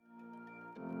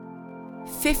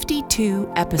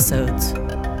52 episodes,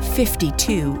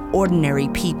 52 ordinary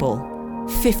people,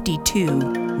 52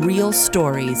 real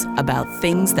stories about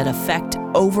things that affect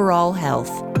overall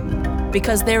health.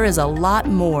 Because there is a lot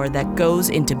more that goes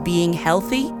into being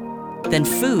healthy than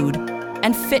food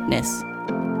and fitness.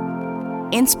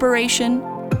 Inspiration,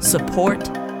 support,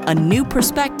 a new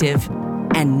perspective,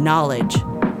 and knowledge.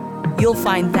 You'll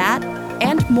find that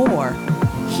and more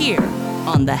here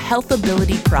on the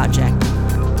Healthability Project.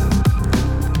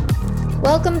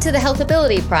 Welcome to the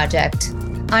Healthability Project.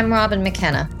 I'm Robin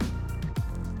McKenna.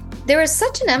 There is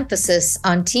such an emphasis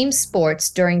on team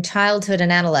sports during childhood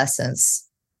and adolescence.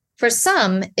 For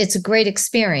some, it's a great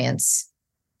experience.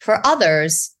 For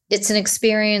others, it's an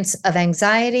experience of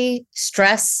anxiety,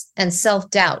 stress, and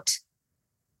self-doubt.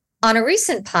 On a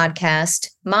recent podcast,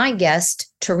 my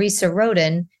guest, Teresa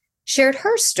Roden, shared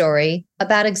her story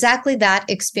about exactly that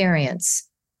experience.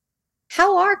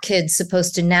 How are kids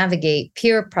supposed to navigate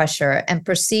peer pressure and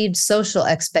perceived social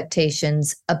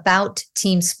expectations about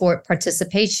team sport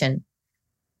participation,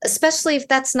 especially if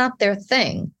that's not their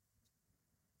thing?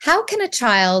 How can a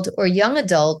child or young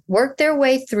adult work their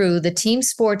way through the team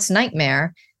sports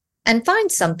nightmare and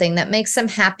find something that makes them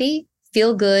happy,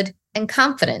 feel good, and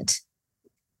confident?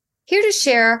 Here to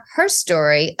share her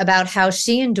story about how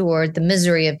she endured the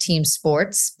misery of team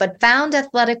sports, but found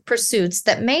athletic pursuits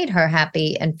that made her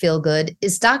happy and feel good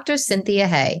is Dr. Cynthia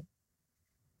Hay.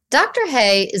 Dr.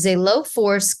 Hay is a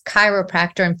low-force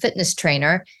chiropractor and fitness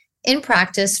trainer in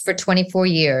practice for 24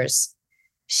 years.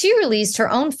 She released her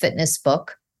own fitness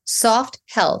book, Soft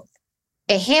Health,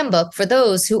 a handbook for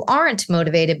those who aren't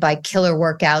motivated by killer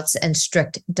workouts and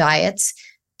strict diets,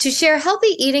 to share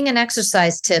healthy eating and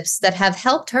exercise tips that have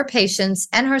helped her patients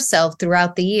and herself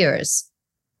throughout the years.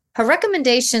 Her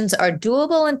recommendations are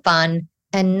doable and fun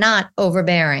and not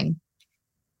overbearing.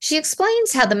 She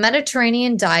explains how the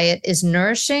Mediterranean diet is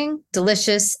nourishing,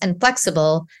 delicious, and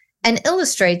flexible, and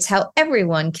illustrates how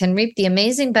everyone can reap the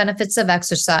amazing benefits of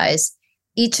exercise,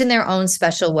 each in their own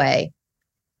special way.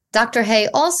 Dr. Hay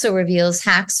also reveals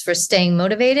hacks for staying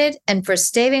motivated and for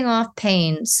staving off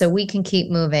pain so we can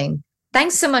keep moving.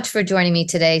 Thanks so much for joining me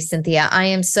today, Cynthia. I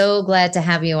am so glad to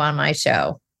have you on my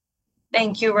show.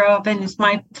 Thank you, Robin. It's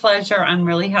my pleasure. I'm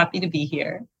really happy to be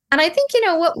here. And I think,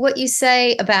 what you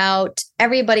say about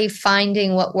everybody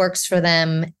finding what works for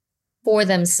them for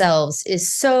themselves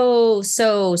is so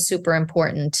super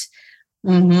important.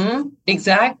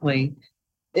 Exactly.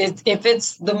 If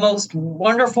it's the most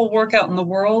wonderful workout in the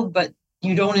world, but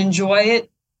you don't enjoy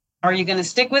it, are you going to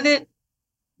stick with it?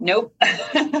 Nope.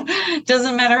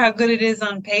 Doesn't matter how good it is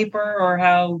on paper or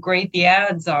how great the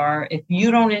ads are. If you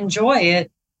don't enjoy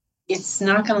it, it's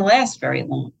not going to last very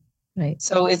long. Right.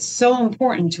 So it's so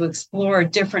important to explore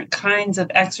different kinds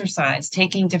of exercise,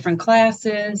 taking different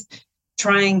classes,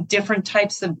 trying different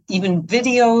types of even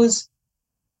videos,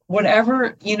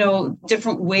 whatever,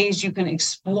 different ways you can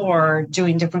explore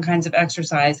doing different kinds of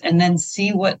exercise and then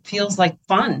see what feels like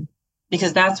fun.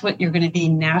 Because that's what you're going to be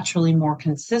naturally more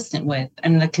consistent with.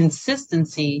 And the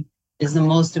consistency is the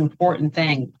most important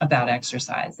thing about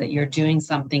exercise, that you're doing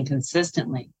something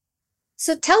consistently.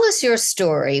 So tell us your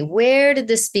story. Where did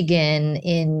this begin?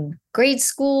 In grade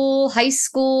school, high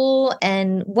school,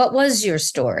 and what was your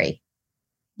story?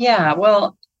 Yeah,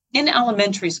 well, in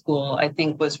elementary school, I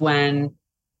think was when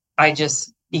I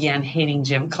just began hating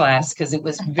gym class because it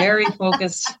was very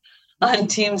focused on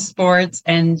team sports,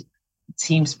 and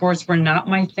team sports were not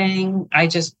my thing.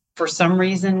 For some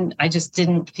reason, I just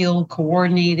didn't feel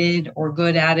coordinated or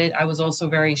good at it. I was also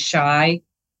very shy.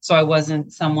 So I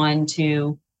wasn't someone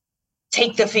to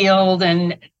take the field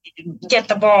and get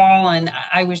the ball. And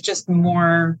I was just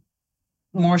more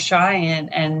shy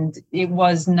and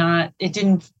it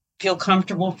didn't feel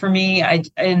comfortable for me.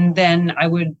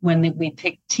 When we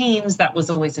picked teams, that was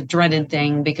always a dreaded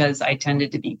thing because I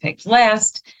tended to be picked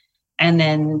last. And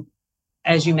then,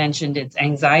 as you mentioned, it's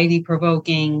anxiety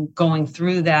provoking, going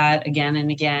through that again and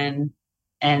again,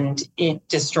 and it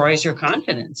destroys your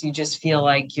confidence. You just feel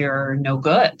like you're no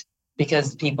good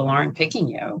because people aren't picking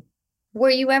you. Were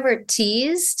you ever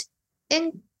teased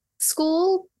in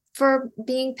school for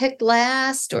being picked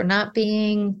last or not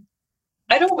being?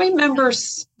 I don't remember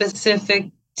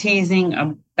specific teasing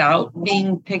about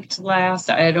being picked last.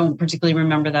 I don't particularly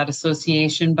remember that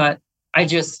association, but I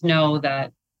just know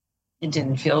that it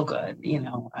didn't feel good.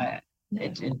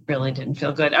 It really didn't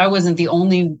feel good. I wasn't the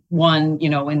only one,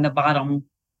 in the bottom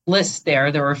list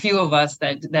there. There were a few of us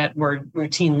that were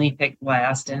routinely picked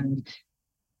last,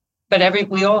 but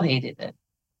we all hated it.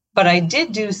 But I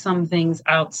did do some things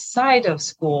outside of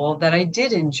school that I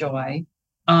did enjoy.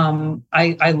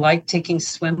 I liked taking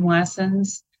swim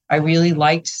lessons. I really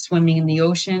liked swimming in the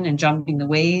ocean and jumping the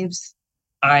waves.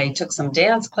 I took some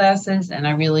dance classes and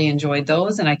I really enjoyed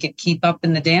those, and I could keep up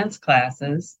in the dance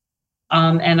classes.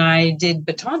 And I did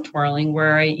baton twirling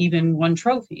where I even won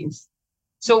trophies.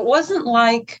 So it wasn't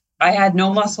like I had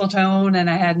no muscle tone and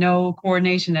I had no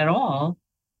coordination at all.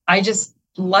 I just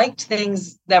liked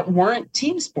things that weren't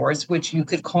team sports, which you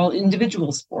could call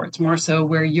individual sports, more so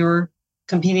where you're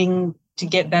competing to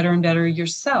get better and better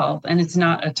yourself. And it's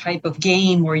not a type of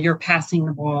game where you're passing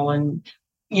the ball and,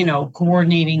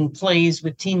 coordinating plays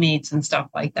with teammates and stuff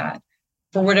like that.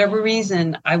 For whatever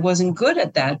reason, I wasn't good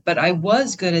at that, but I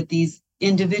was good at these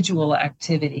individual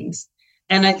activities.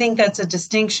 And I think that's a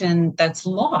distinction that's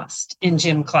lost in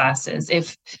gym classes.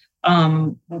 If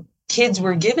kids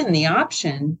were given the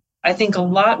option, I think a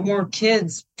lot more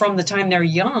kids from the time they're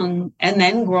young and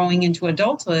then growing into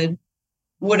adulthood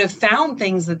would have found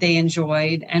things that they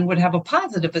enjoyed and would have a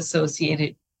positive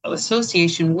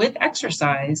association with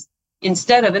exercise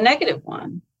instead of a negative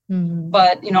one. Mm-hmm.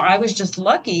 But, I was just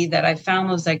lucky that I found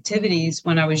those activities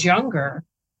when I was younger.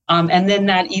 And then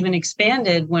that even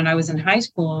expanded when I was in high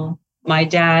school. My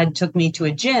dad took me to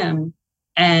a gym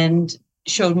and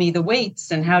showed me the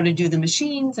weights and how to do the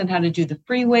machines and how to do the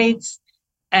free weights.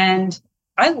 And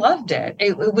I loved it.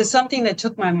 It was something that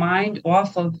took my mind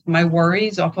off of my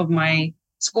worries, off of my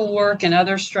schoolwork and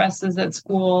other stresses at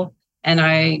school. And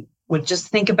I would just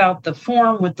think about the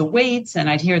form with the weights, and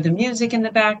I'd hear the music in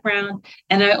the background.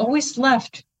 And I always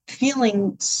left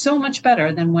feeling so much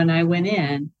better than when I went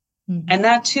in. Mm-hmm. And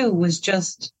that too was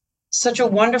just such a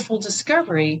wonderful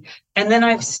discovery. And then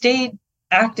I've stayed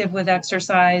active with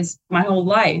exercise my whole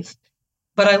life.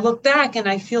 But I look back and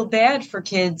I feel bad for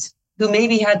kids who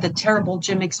maybe had the terrible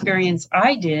gym experience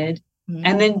I did, Mm-hmm.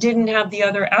 and then didn't have the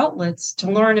other outlets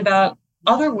to learn about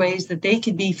other ways that they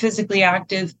could be physically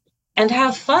active and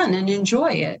have fun and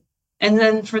enjoy it. And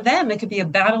then for them, it could be a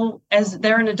battle as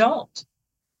they're an adult.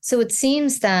 So it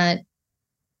seems that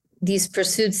these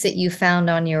pursuits that you found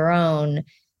on your own,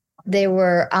 they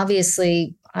were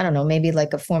obviously, I don't know, maybe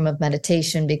like a form of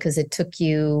meditation because it took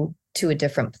you to a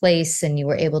different place and you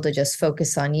were able to just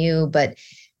focus on you. But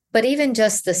even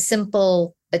just the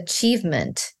simple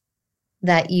achievement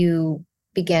that you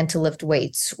began to lift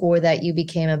weights, or that you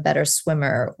became a better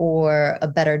swimmer or a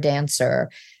better dancer,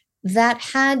 that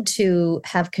had to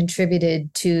have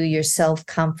contributed to your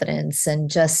self-confidence and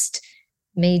just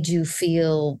made you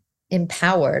feel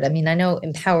empowered. I mean, I know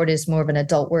empowered is more of an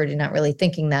adult word. You're not really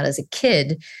thinking that as a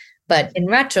kid, but in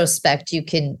retrospect, you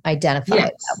can identify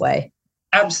it that way.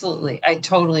 Absolutely. I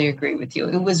totally agree with you.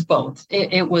 It was both.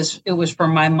 It was for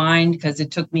my mind because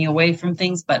it took me away from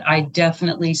things, but I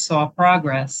definitely saw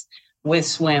progress with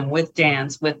swim, with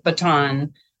dance, with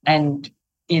baton, and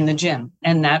in the gym.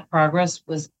 And that progress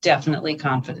was definitely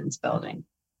confidence building.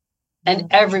 And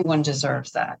everyone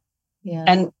deserves that. Yeah.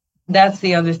 And that's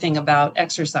the other thing about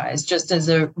exercise. Just as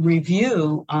a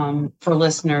review for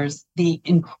listeners, the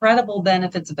incredible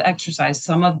benefits of exercise.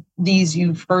 Some of these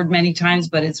you've heard many times,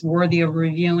 but it's worthy of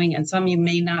reviewing, and some you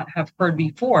may not have heard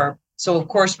before. So, of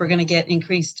course, we're going to get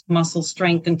increased muscle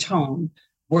strength and tone.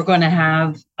 We're going to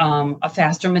have a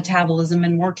faster metabolism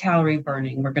and more calorie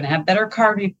burning. We're going to have better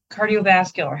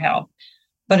cardiovascular health.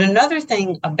 But another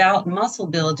thing about muscle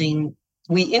building,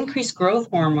 we increase growth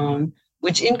hormone,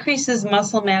 which increases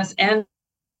muscle mass and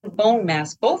bone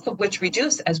mass, both of which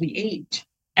reduce as we age,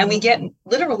 and we get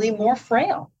literally more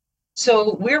frail.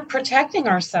 So we're protecting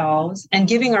ourselves and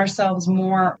giving ourselves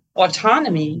more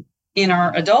autonomy in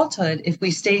our adulthood if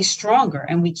we stay stronger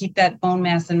and we keep that bone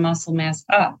mass and muscle mass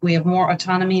up. We have more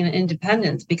autonomy and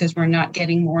independence because we're not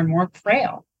getting more and more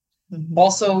frail. Mm-hmm.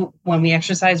 Also, when we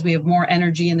exercise, we have more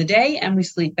energy in the day and we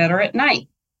sleep better at night.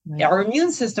 Right. Our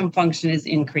immune system function is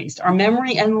increased. Our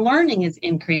memory and learning is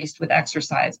increased with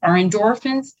exercise. Our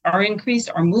endorphins are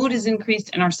increased. Our mood is increased,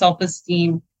 and our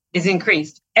self-esteem is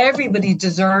increased. Everybody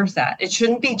deserves that. It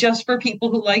shouldn't be just for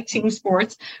people who like team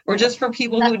sports or just for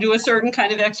people who do a certain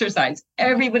kind of exercise.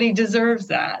 Everybody deserves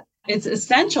that. It's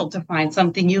essential to find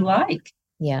something you like.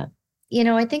 Yeah.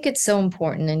 I think it's so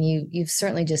important, and you've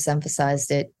certainly just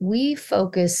emphasized it. We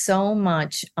focus so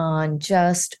much on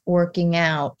just working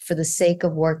out for the sake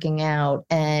of working out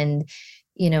and,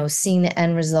 seeing the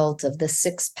end result of the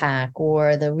six-pack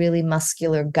or the really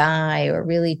muscular guy or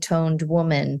really toned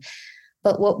woman.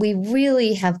 But what we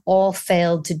really have all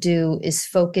failed to do is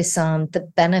focus on the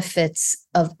benefits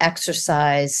of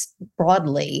exercise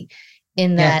broadly,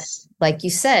 in that, Yes. like you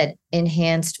said,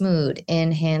 enhanced mood,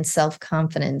 enhanced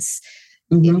self-confidence.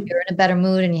 Mm-hmm. If you're in a better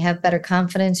mood and you have better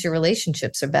confidence, your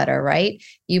relationships are better, right?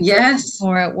 You Yes.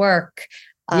 more at work.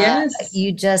 Yes.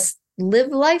 You just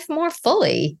live life more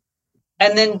fully.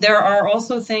 And then there are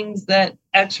also things that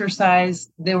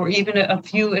exercise, there were even a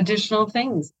few additional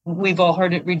things. We've all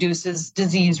heard it reduces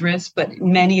disease risk, but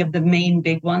many of the main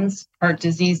big ones, heart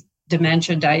disease,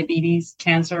 dementia, diabetes,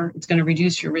 cancer, it's going to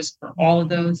reduce your risk for all of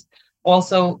those.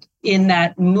 Also, in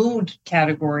that mood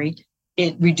category,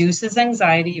 it reduces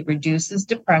anxiety, it reduces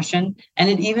depression,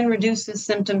 and it even reduces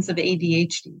symptoms of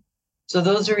ADHD. So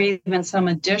those are even some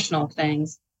additional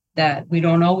things that we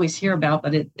don't always hear about,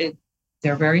 but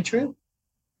they're very true.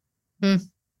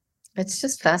 It's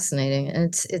just fascinating.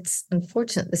 And it's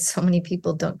unfortunate that so many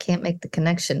people can't make the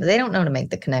connection. They don't know how to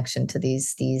make the connection to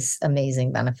these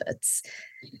amazing benefits.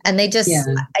 And they just,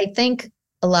 I think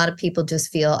a lot of people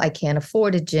just feel I can't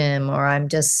afford a gym, or I'm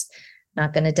just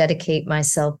not going to dedicate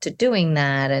myself to doing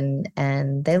that. And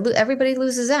everybody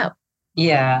loses out.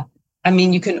 Yeah. I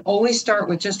mean, you can always start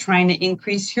with just trying to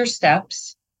increase your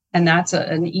steps. And that's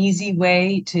an easy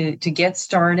way to get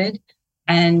started.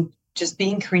 And just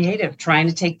being creative, trying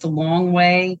to take the long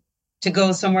way to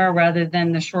go somewhere rather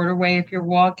than the shorter way if you're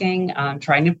walking,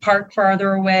 trying to park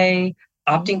farther away,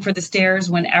 opting for the stairs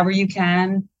whenever you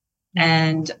can,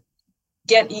 and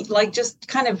just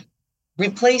kind of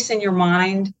replace in your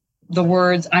mind the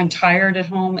words, I'm tired at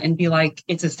home, and be like,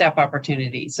 it's a step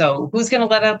opportunity. So who's going to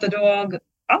let out the dog?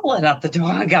 I'll let out the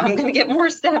dog. I'm going to get more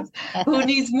steps. Who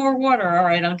needs more water? All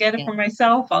right, I'll get it for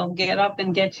myself. I'll get up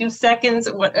and get 2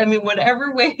 seconds.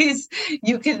 Whatever ways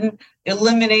you can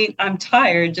eliminate, I'm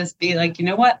tired. Just be like, you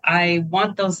know what? I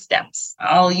want those steps.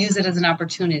 I'll use it as an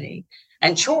opportunity.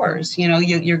 And chores,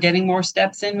 you're getting more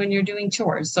steps in when you're doing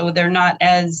chores. So they're not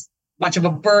as much of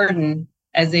a burden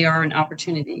as they are an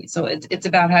opportunity. So it's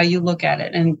about how you look at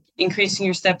it, and increasing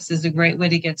your steps is a great way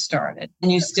to get started.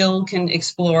 And you still can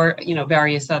explore,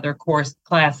 various other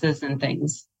classes and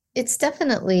things. It's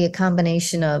definitely a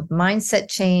combination of mindset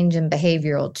change and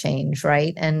behavioral change,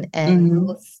 right? And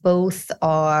both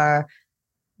are,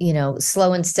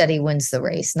 slow and steady wins the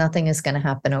race. Nothing is going to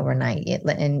happen overnight.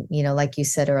 And, like you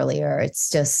said earlier, it's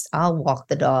just, I'll walk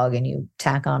the dog and you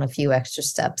tack on a few extra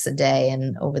steps a day.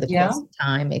 And over the course of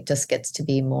time, it just gets to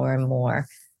be more and more.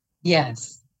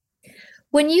 Yes.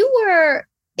 When you were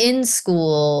in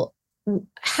school,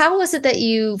 how was it that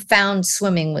you found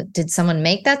swimming? Did someone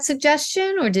make that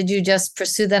suggestion, or did you just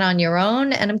pursue that on your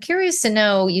own? And I'm curious to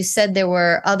know, you said there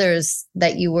were others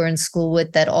that you were in school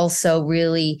with that also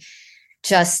really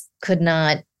just could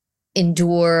not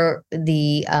endure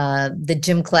the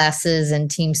gym classes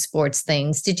and team sports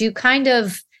things. Did you kind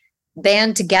of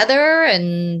band together?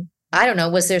 And I don't know,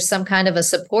 was there some kind of a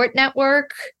support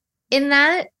network in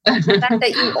that? The fact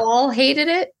that you all hated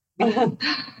it?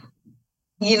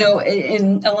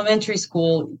 In elementary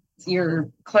school, your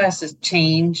classes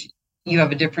change. You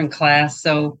have a different class.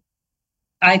 So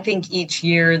I think each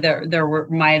year there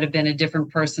might have been a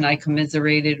different person I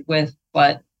commiserated with,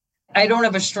 but I don't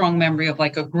have a strong memory of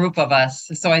like a group of us.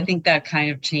 So I think that kind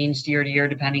of changed year to year,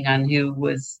 depending on who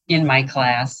was in my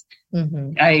class.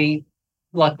 Mm-hmm. I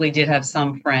luckily did have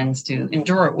some friends to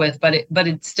endure it with, but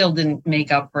it still didn't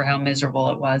make up for how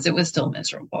miserable it was. It was still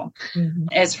miserable. Mm-hmm.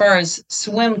 As far as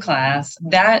swim class,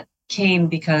 that came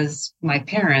because my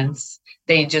parents,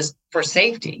 they just, for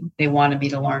safety, they wanted me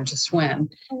to learn to swim.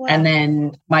 Oh, wow. And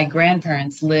then my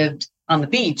grandparents lived on the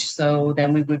beach. So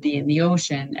then we would be in the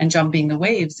ocean, and jumping the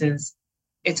waves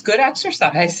it's good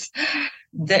exercise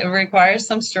that requires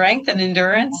some strength and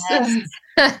endurance. Yes.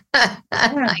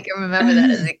 I can remember that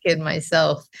as a kid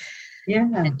myself. Yeah.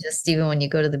 And just even when you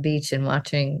go to the beach and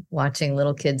watching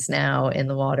little kids now in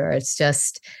the water,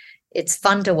 it's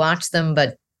fun to watch them.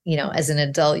 But, as an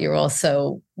adult, you're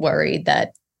also worried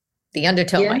that the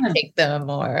undertow might take them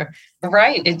or.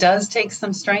 Right. It does take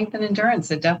some strength and endurance.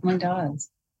 It definitely does.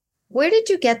 Where did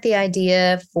you get the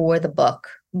idea for the book?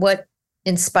 What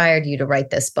inspired you to write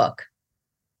this book?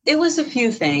 It was a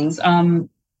few things.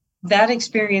 That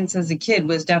experience as a kid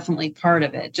was definitely part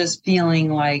of it. Just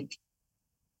feeling like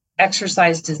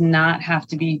exercise does not have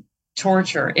to be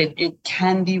torture. It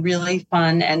can be really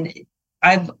fun. And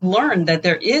I've learned that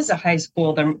there is a high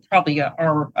school, there probably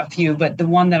are a few, but the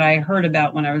one that I heard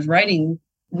about when I was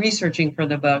researching for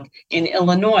the book in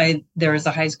Illinois, there is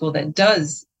a high school that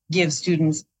does give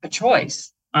students a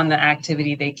choice on the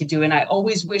activity they could do. And I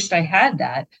always wished I had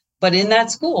that. But in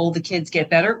that school, the kids get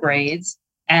better grades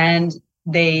and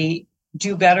they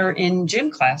do better in gym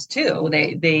class too.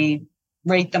 They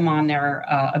rate them on their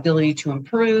ability to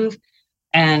improve.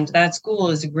 And that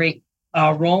school is a great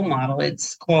role model.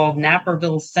 It's called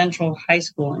Naperville Central High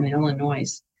School in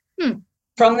Illinois.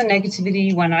 From the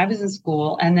negativity when I was in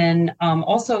school, and then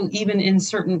also even in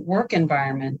certain work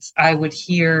environments, I would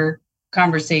hear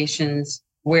conversations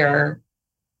where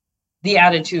the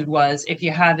attitude was, if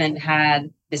you haven't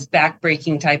had this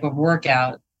backbreaking type of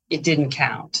workout, it didn't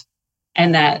count.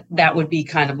 And that would be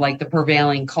kind of like the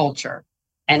prevailing culture.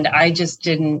 And I just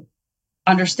didn't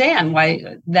understand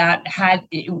why it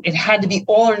had to be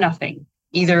all or nothing.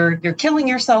 Either you're killing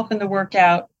yourself in the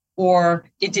workout or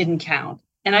it didn't count.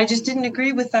 And I just didn't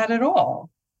agree with that at all.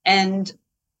 And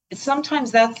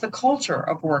sometimes that's the culture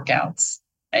of workouts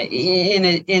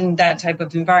in that type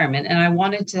of environment. And I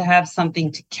wanted to have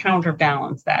something to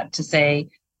counterbalance that, to say,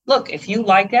 look, if you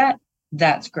like that,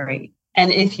 that's great.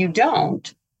 And if you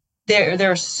don't,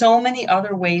 there are so many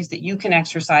other ways that you can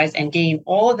exercise and gain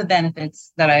all of the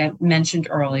benefits that I mentioned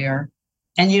earlier.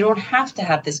 And you don't have to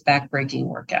have this backbreaking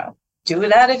workout. Do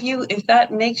that if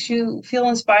that makes you feel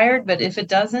inspired. But if it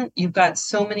doesn't, you've got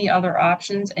so many other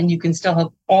options and you can still have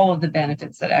all of the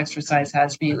benefits that exercise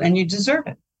has for you, and you deserve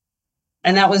it.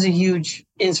 And that was a huge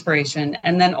inspiration.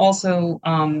 And then also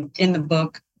in the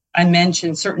book, I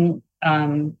mentioned certain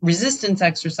resistance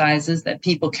exercises that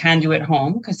people can do at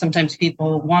home, because sometimes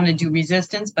people want to do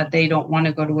resistance, but they don't want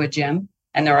to go to a gym.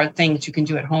 And there are things you can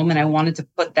do at home. And I wanted to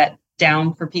put that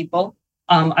down for people.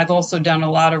 I've also done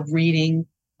a lot of reading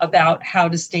about how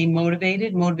to stay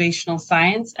motivated, motivational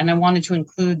science. And I wanted to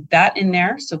include that in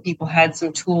there so people had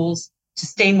some tools to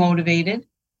stay motivated.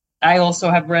 I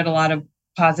also have read a lot of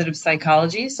positive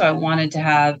psychology. So I wanted to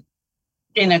have,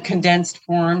 in a condensed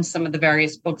form, some of the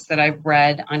various books that I've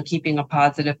read on keeping a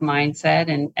positive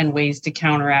mindset and ways to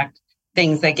counteract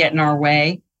things that get in our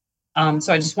way.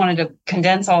 So I just wanted to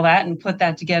condense all that and put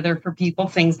that together for people,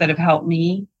 things that have helped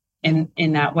me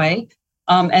in that way.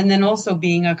 And then also,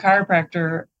 being a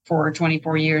chiropractor for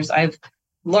 24 years, I've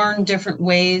learned different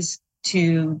ways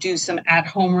to do some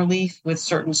at-home relief with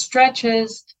certain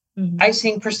stretches,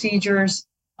 icing procedures,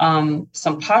 some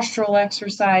postural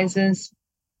exercises.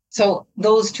 So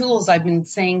those tools I've been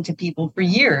saying to people for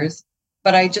years,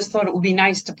 but I just thought it would be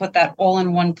nice to put that all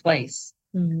in one place.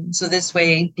 So this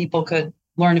way people could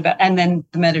learn about, and then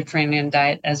the Mediterranean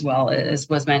diet, as well, as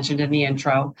was mentioned in the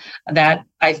intro, that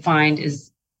I find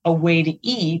is a way to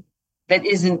eat that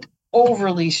isn't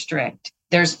overly strict.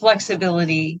 There's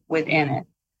flexibility within it.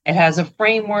 It has a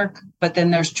framework, but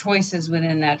then there's choices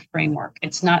within that framework.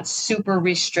 It's not super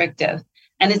restrictive.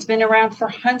 And it's been around for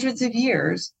hundreds of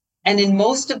years. And in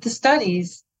most of the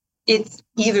studies, it's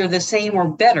either the same or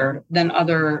better than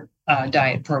other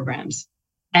diet programs.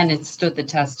 And it stood the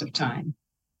test of time.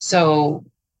 So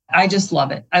I just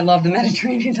love it. I love the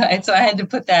Mediterranean diet. So I had to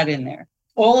put that in there.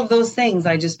 All of those things,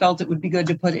 I just felt it would be good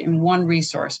to put it in one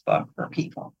resource book for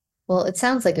people. Well, it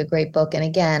sounds like a great book. And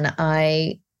again,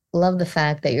 I love the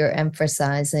fact that you're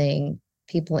emphasizing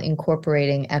people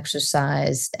incorporating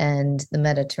exercise and the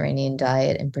Mediterranean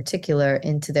diet in particular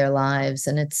into their lives.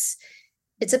 And it's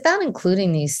about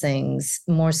including these things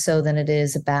more so than it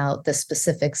is about the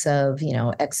specifics of,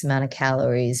 X amount of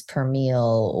calories per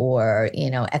meal, or,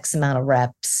 X amount of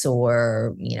reps,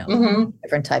 or,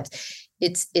 different types.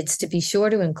 It's to be sure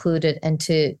to include it, and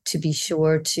to be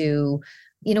sure to,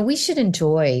 we should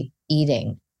enjoy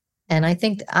eating. And I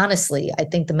think, honestly,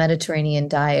 the Mediterranean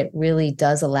diet really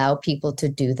does allow people to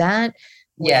do that.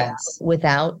 Yes.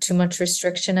 Without too much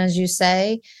restriction, as you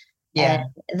say. Yeah.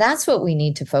 And that's what we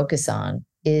need to focus on,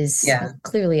 is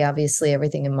clearly, obviously,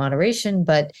 everything in moderation,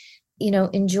 but,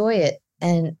 enjoy it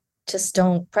and just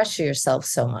don't pressure yourself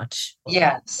so much.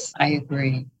 Yes, I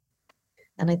agree.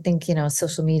 And I think,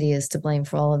 social media is to blame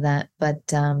for all of that. But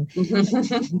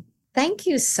thank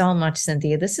you so much,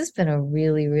 Cynthia. This has been a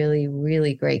really, really,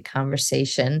 really great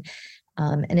conversation.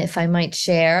 And if I might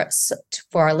share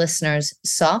for our listeners,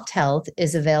 Soft Health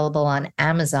is available on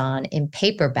Amazon in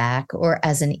paperback or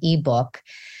as an ebook,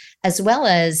 as well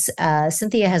as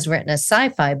Cynthia has written a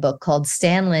sci-fi book called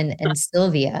Stanlin and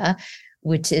Sylvia,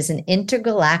 which is an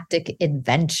intergalactic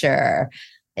adventure.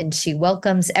 And she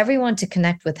welcomes everyone to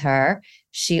connect with her.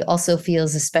 She also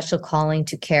feels a special calling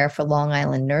to care for Long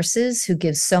Island nurses who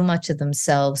give so much of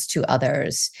themselves to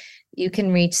others. You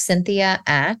can reach Cynthia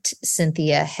at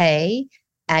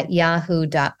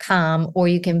cynthiahay@yahoo.com, or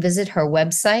you can visit her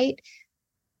website,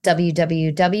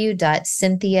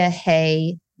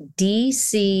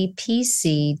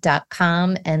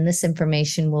 www.cynthiahaydcpc.com, and this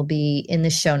information will be in the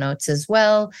show notes as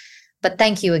well. But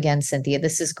thank you again, Cynthia.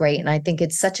 This is great. And I think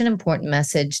it's such an important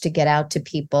message to get out to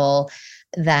people,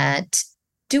 that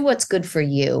do what's good for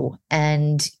you.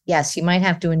 And yes, you might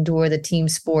have to endure the team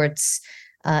sports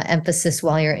emphasis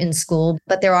while you're in school,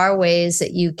 but there are ways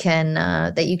that you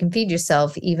can feed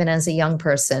yourself even as a young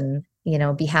person.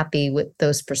 Be happy with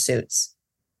those pursuits.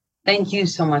 Thank you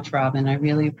so much, Robin. I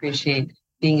really appreciate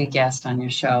being a guest on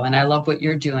your show, and I love what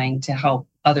you're doing to help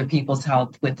other people's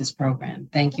health with this program.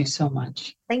 Thank you so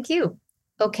much. Thank you.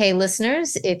 Okay,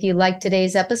 listeners, if you liked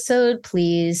today's episode,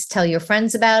 please tell your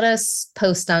friends about us,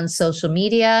 post on social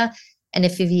media. And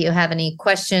if you have any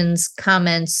questions,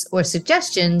 comments, or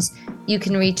suggestions, you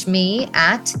can reach me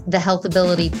at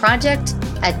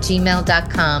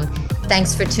thehealthabilityproject@gmail.com.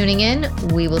 Thanks for tuning in.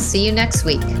 We will see you next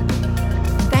week.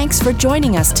 Thanks for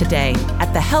joining us today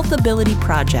at the Healthability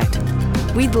Project.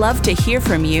 We'd love to hear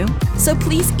from you, so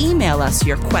please email us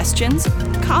your questions,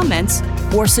 comments,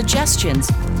 or suggestions,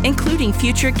 including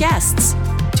future guests,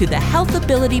 to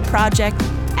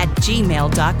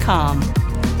thehealthabilityproject@gmail.com.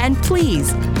 And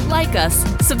please like us,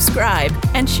 subscribe,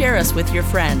 and share us with your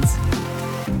friends.